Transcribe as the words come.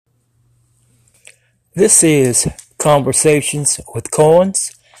This is Conversations with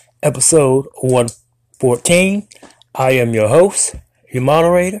Coins, episode 114. I am your host, your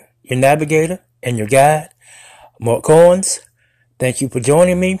moderator, your navigator, and your guide, Mark Coins. Thank you for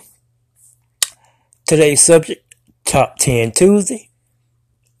joining me. Today's subject, Top 10 Tuesday,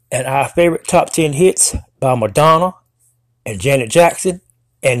 and our favorite top 10 hits by Madonna and Janet Jackson,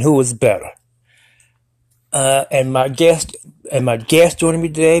 and who is better. And my guest joining me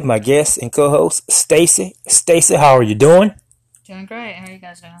today, my guest and co-host, Stacy. Stacy, how are you doing? Doing great. How are you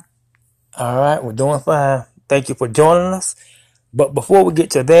guys doing? All right, we're doing fine. Thank you for joining us. But before we get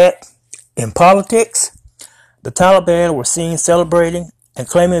to that, in politics, the Taliban were seen celebrating and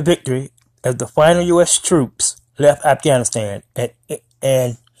claiming victory as the final U.S. troops left Afghanistan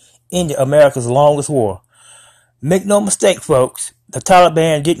and ended America's longest war. Make no mistake, folks, the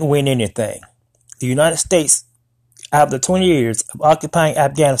Taliban didn't win anything. The United States, after 20 years of occupying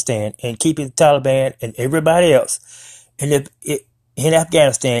Afghanistan and keeping the Taliban and everybody else in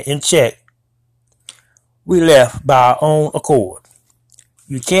Afghanistan in check, we left by our own accord.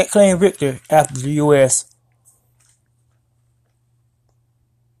 You can't claim victory after the U.S.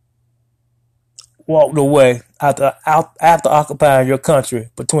 walked away after occupying your country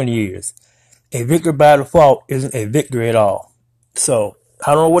for 20 years. A victory by default isn't a victory at all. So,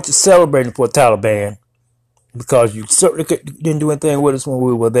 I don't know what you're celebrating for, Taliban, because you certainly didn't do anything with us when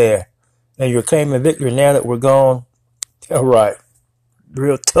we were there. And you're claiming victory now that we're gone. All right.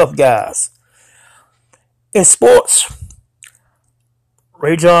 Real tough guys. In sports,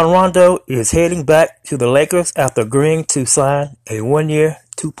 Rajon Rondo is heading back to the Lakers after agreeing to sign a one-year,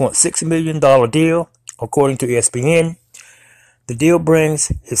 $2.6 million deal, according to ESPN. The deal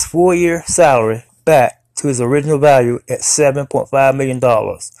brings his full-year salary back to his original value at $7.5 million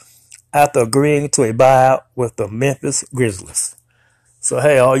after agreeing to a buyout with the Memphis Grizzlies. So,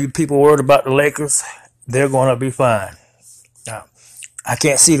 hey, all you people worried about the Lakers, they're going to be fine. Now, I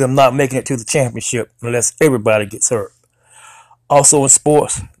can't see them not making it to the championship unless everybody gets hurt. Also in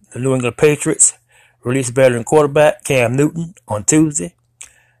sports, the New England Patriots released veteran quarterback Cam Newton on Tuesday,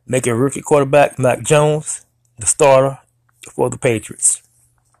 making rookie quarterback Mac Jones the starter for the Patriots.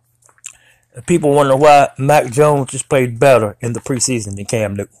 People wonder why Mac Jones just played better in the preseason than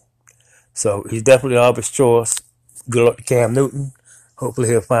Cam Newton. So he's definitely an obvious choice. Good luck to Cam Newton. Hopefully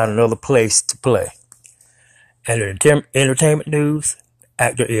he'll find another place to play. And in entertainment news,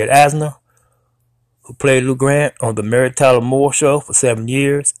 actor Ed Asner, who played Lou Grant on the Mary Tyler Moore Show for 7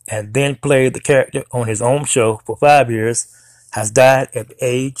 years and then played the character on his own show for 5 years, has died at the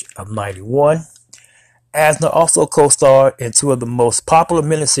age of 91. Asner also co-starred in two of the most popular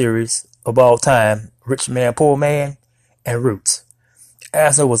miniseries of all time, Rich Man, Poor Man, and Roots.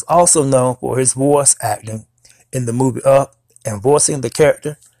 Asner was also known for his voice acting in the movie Up and voicing the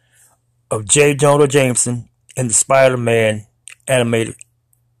character of J. Jonah Jameson in the Spider-Man animated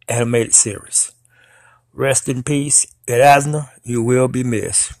series. Rest in peace, Ed Asner. You will be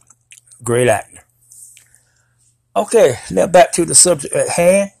missed. Great actor. Okay, now back to the subject at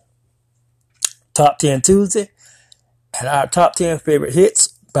hand. Top 10 Tuesday, and our top 10 favorite hits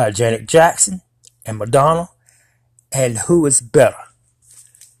by Janet Jackson and Madonna, and who is better.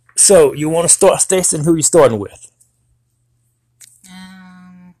 So, you want to start, Stacey, and who you starting with?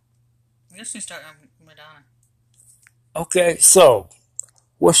 I guess we start with Madonna. Okay, so,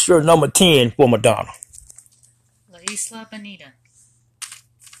 what's your number 10 for Madonna? La Isla Bonita.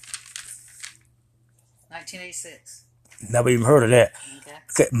 1986. Never even heard of that. Okay.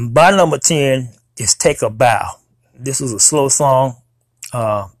 Okay, my number 10 is Take a Bow. This was a slow song,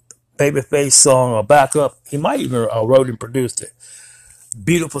 Babyface song, or backup. He might even wrote and produced it.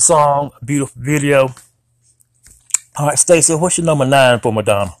 Beautiful song, beautiful video. All right, Stacey, what's your number 9 for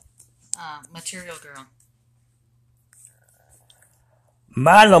Madonna? Material Girl.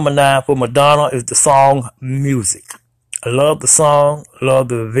 My number 9 for Madonna is the song Music. I love the song, love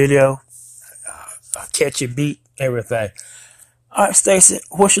the video, catchy beat, everything. All right, Stacey,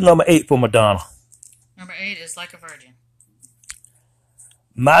 what's your number 8 for Madonna? Number 8 is Like a Virgin.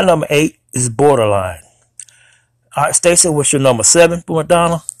 My number 8 is Borderline. All right, Stacey, what's your number 7 for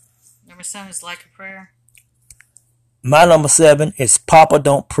Madonna? Number 7 is Like a Prayer. My number 7 is Papa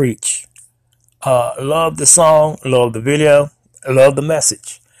Don't Preach. Love the song, love the video, love the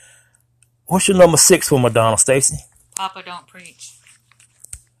message. What's your number 6 for Madonna, Stacey? Papa Don't Preach.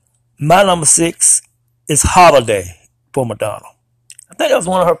 My number 6 is Holiday for Madonna. I think that was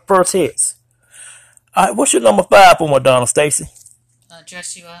one of her first hits. All right, what's your number 5 for Madonna, Stacey?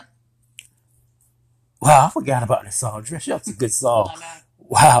 Dress You Up. Wow, I forgot about this song. Dress You Up's a good song. I know.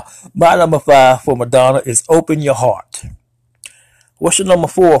 Wow. My number 5 for Madonna is Open Your Heart. What's your number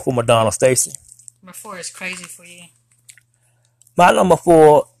 4 for Madonna, Stacey? Number 4 is Crazy for You. My number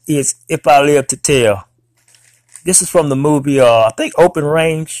 4 is If I Live to Tell. This is from the movie, I think Open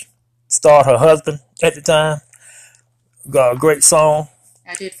Range. Starred her husband at the time. Got a great song.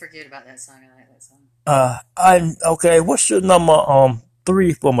 I did forget about that song. I like that song. Okay. What's your number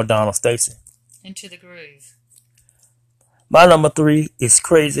 3 for Madonna, Stacy? Into the Groove. My number 3 is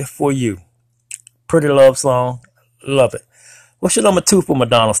Crazy for You. Pretty love song. Love it. What's your number 2 for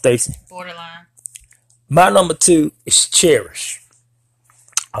Madonna, Stacy? Borderline. My number 2 is Cherish.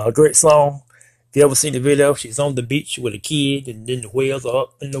 A great song. If you ever seen the video, she's on the beach with a kid and then the whales are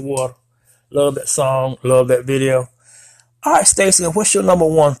up in the water. Love that song. Love that video. All right, Stacey, what's your number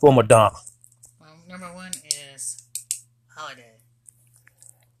 1 for Madonna? Well, number 1 is Holiday.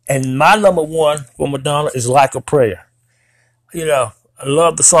 And my number 1 for Madonna is Like a Prayer. You know, I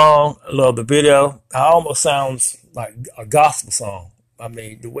love the song. I love the video. It almost sounds like a gospel song. I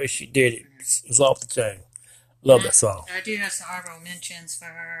mean, the way she did it is off the chain. Love that song. I do have some honorable mentions for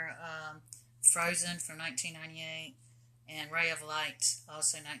her. Frozen from 1998 and Ray of Light,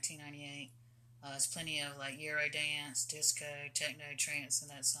 also 1998. There's plenty of like Euro dance, disco, techno, trance in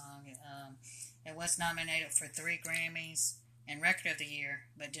that song. It was nominated for 3 Grammys and Record of the Year,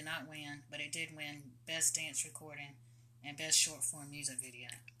 but did not win. But it did win Best Dance Recording and Best Short Form Music Video.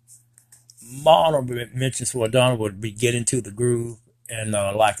 My honorable mentions for Madonna would be Get Into the Groove and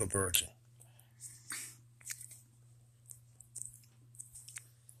Like a Virgin.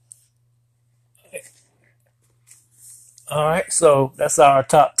 All right, so that's our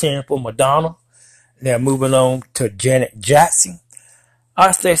top 10 for Madonna. Now moving on to Janet Jackson. All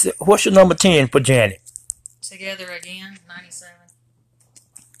right, Stacey, what's your number 10 for Janet? Together Again, 97.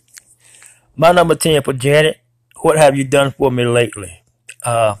 My number 10 for Janet, What Have You Done For Me Lately?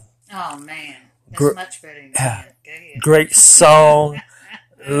 Oh man, that's much better than that. Go ahead. Great song.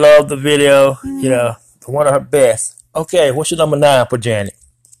 Love the video. You know, one of her best. Okay, what's your number 9 for Janet?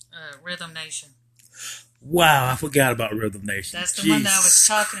 Rhythm Nation. Wow, I forgot about Rhythm Nation. That's the one that I was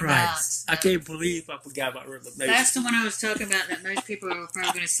talking about. I can't believe I forgot about Rhythm Nation. That's the one I was talking about that most people are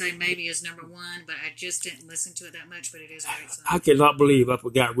probably going to say maybe is number 1, but I just didn't listen to it that much, but it is a great song. I cannot believe I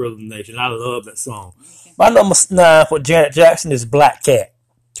forgot Rhythm Nation. I love that song. Okay. My number 9 for Janet Jackson is Black Cat.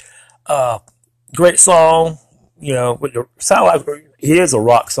 Great song. You know, sound like it is a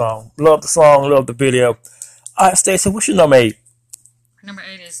rock song. Love the song, love the video. All right, Stacey, what's your number 8? Number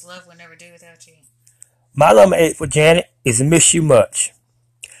 8 is Love Will Never Do Without You. My number 8 for Janet is Miss You Much.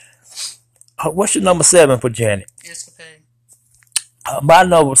 What's your number 7 for Janet? Escapade. My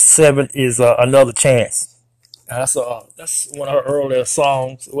number 7 is Another Chance. That's one of her earlier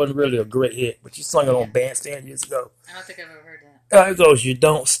songs. It wasn't really a great hit, but she sung it on Bandstand years ago. I don't think I've ever heard that. It goes, You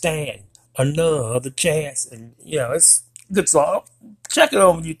Don't Stand Another Chance. And, you know, it's a good song. Check it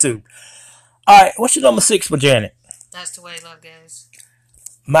out on YouTube. All right, what's your number 6 for Janet? That's the Way Love Goes.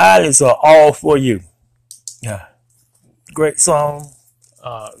 Mine is All For You. Yeah, great song,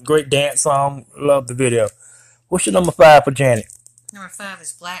 great dance song. Love the video. What's your number 5 for Janet? Number 5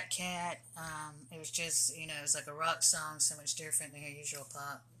 is Black Cat. It was just, you know, it was like a rock song, so much different than your usual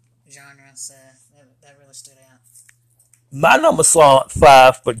pop genre, so that really stood out. My number 5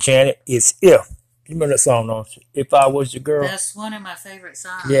 for Janet is If. You remember that song, don't you? If I Was Your Girl. That's one of my favorite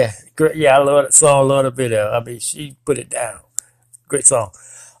songs. Yeah, great. Yeah, I love that song. Love the video. I mean, she put it down. Great song.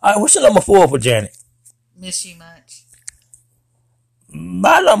 All right, what's your number 4 for Janet? Miss You Much.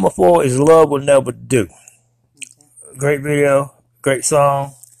 My number 4 is Love Will Never Do. Okay. Great video, great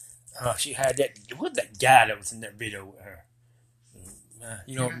song. She had that. What's that guy that was in that video with her?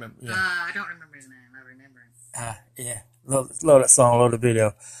 You don't remember? Yeah. I don't remember his name. I remember him. Yeah, love that song, love the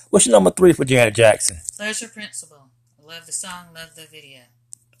video. What's your number 3 for Janet Jackson? Pleasure Principle. Love the song, love the video.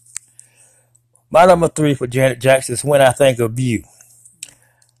 My number 3 for Janet Jackson is When I Think of You.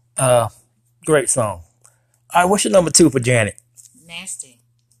 Great song. All right, what's your number 2 for Janet? Nasty.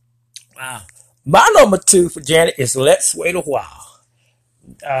 Wow. My number 2 for Janet is Let's Wait a While.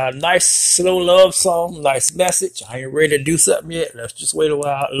 Nice slow love song, nice message. I ain't ready to do something yet. Let's just wait a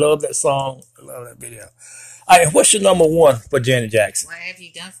while. Love that song. Love that video. All right, what's your number 1 for Janet Jackson? What have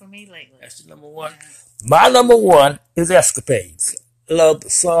you done for me lately? That's your number 1. Yeah. My number 1 is Escapades. Love the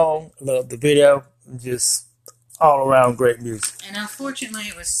song, love the video. Just all around great music. And unfortunately,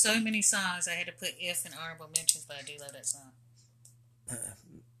 it was so many songs I had to put If in honorable mentions, but I do love that song.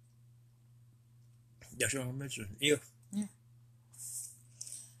 That's your honorable mention. If. Yeah.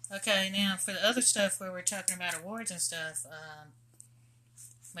 Okay, now for the other stuff where we're talking about awards and stuff,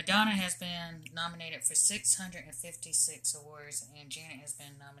 Madonna has been nominated for 656 awards, and Janet has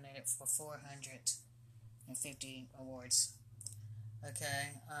been nominated for 450 awards.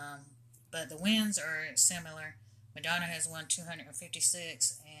 Okay, but the wins are similar. Madonna has won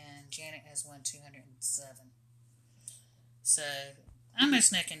 256 and Janet has won 207. So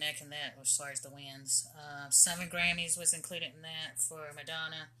almost neck and neck in that as far as the wins. 7 Grammys was included in that for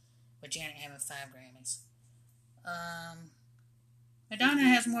Madonna, with Janet having 5 Grammys. Madonna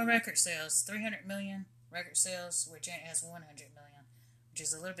has more record sales, 300 million record sales, where Janet has 100 million, which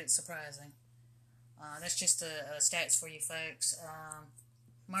is a little bit surprising. That's just stats for you folks.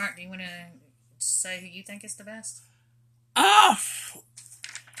 Mark, do you want to say who you think is the best?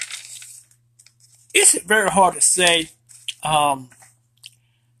 It's very hard to say,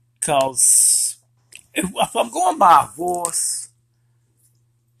 because if I'm going by voice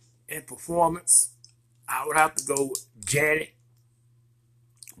and performance, I would have to go with Janet.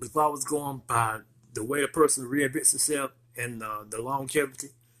 If I was going by the way a person reinvents himself and the longevity,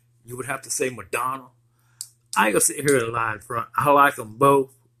 you would have to say Madonna. I ain't gonna sit here and lie in front. I like them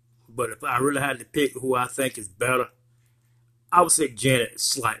both, but if I really had to pick who I think is better, I would say Janet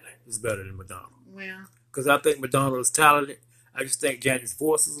slightly is better than Madonna. Well, because I think Madonna is talented. I just think Janet's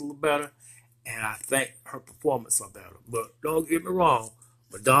voice is a little better, and I think her performance are better. But don't get me wrong,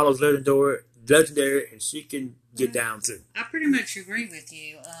 Madonna's legendary, and she can get down too. I pretty much agree with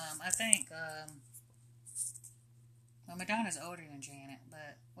you. I think Madonna's older than Janet,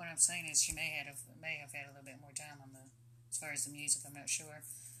 but what I'm saying is she may have had a little bit more time on as far as the music. I'm not sure,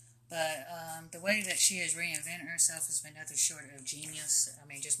 but the way that she has reinvented herself has been nothing short of genius. I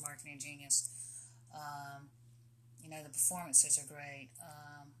mean, just marketing genius. The performances are great.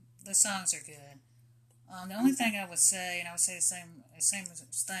 The songs are good. The only thing I would say, and I would say the same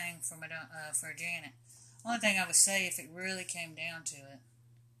thing for for Janet. The only thing I would say, if it really came down to it,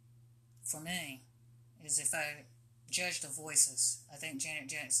 for me, is if I judge the voices, I think Janet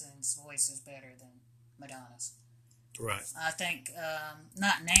Jackson's voice is better than Madonna's. Right. I think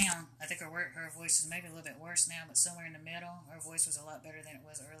not now. I think her voice is maybe a little bit worse now, but somewhere in the middle, her voice was a lot better than it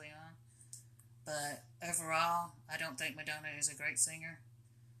was early on. But overall, I don't think Madonna is a great singer.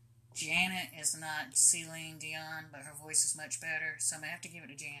 Janet is not Celine Dion, but her voice is much better, so I'm going to have to give it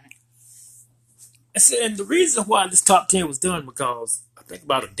to Janet. And the reason why this top 10 was done, because I think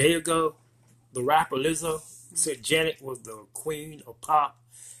about a day ago, the rapper Lizzo said Janet was the queen of pop.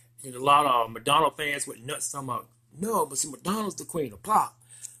 And a lot of Madonna fans went nuts talking about, no, but see, Madonna's the queen of pop.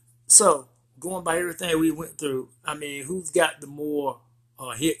 So, going by everything we went through, I mean, who's got the more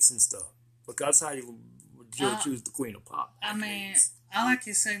hits and stuff? Because that's how you would choose the queen of pop. I mean, all I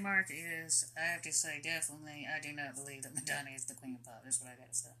can say, Mark, is I have to say definitely I do not believe that Madonna is the queen of pop. That's what I got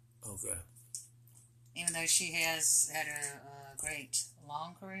to say. Okay. Even though she has had a great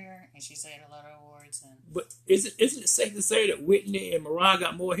long career and she's had a lot of awards. But isn't it safe to say that Whitney and Mariah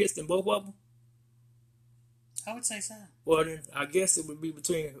got more hits than both of them? I would say so. Well, then I guess it would be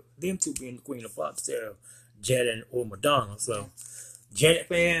between them two being the queen of pop instead of Janet or Madonna. So, Janet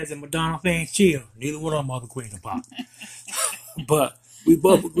fans and Madonna fans, chill. Neither one of them are the queen of pop. But we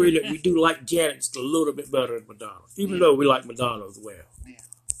both agree that we do like Janet just a little bit better than Madonna, even though we like Madonna as well. Yeah.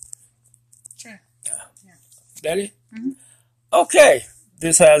 Sure. Yeah. That it? Mm-hmm. Okay.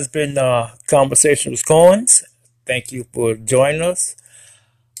 This has been Conversation with Coins. Thank you for joining us.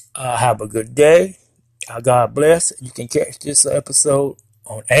 Have a good day. God bless. You can catch this episode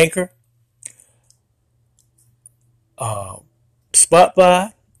on Anchor,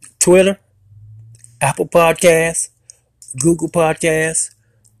 Spotify, Twitter, Apple Podcasts, Google Podcasts,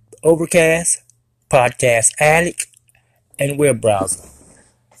 Overcast, Podcast Addict, and web browser.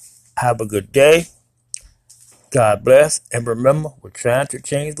 Have a good day. God bless. And remember, we're trying to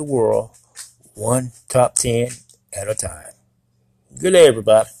change the world one top 10 at a time. Good day,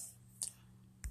 everybody.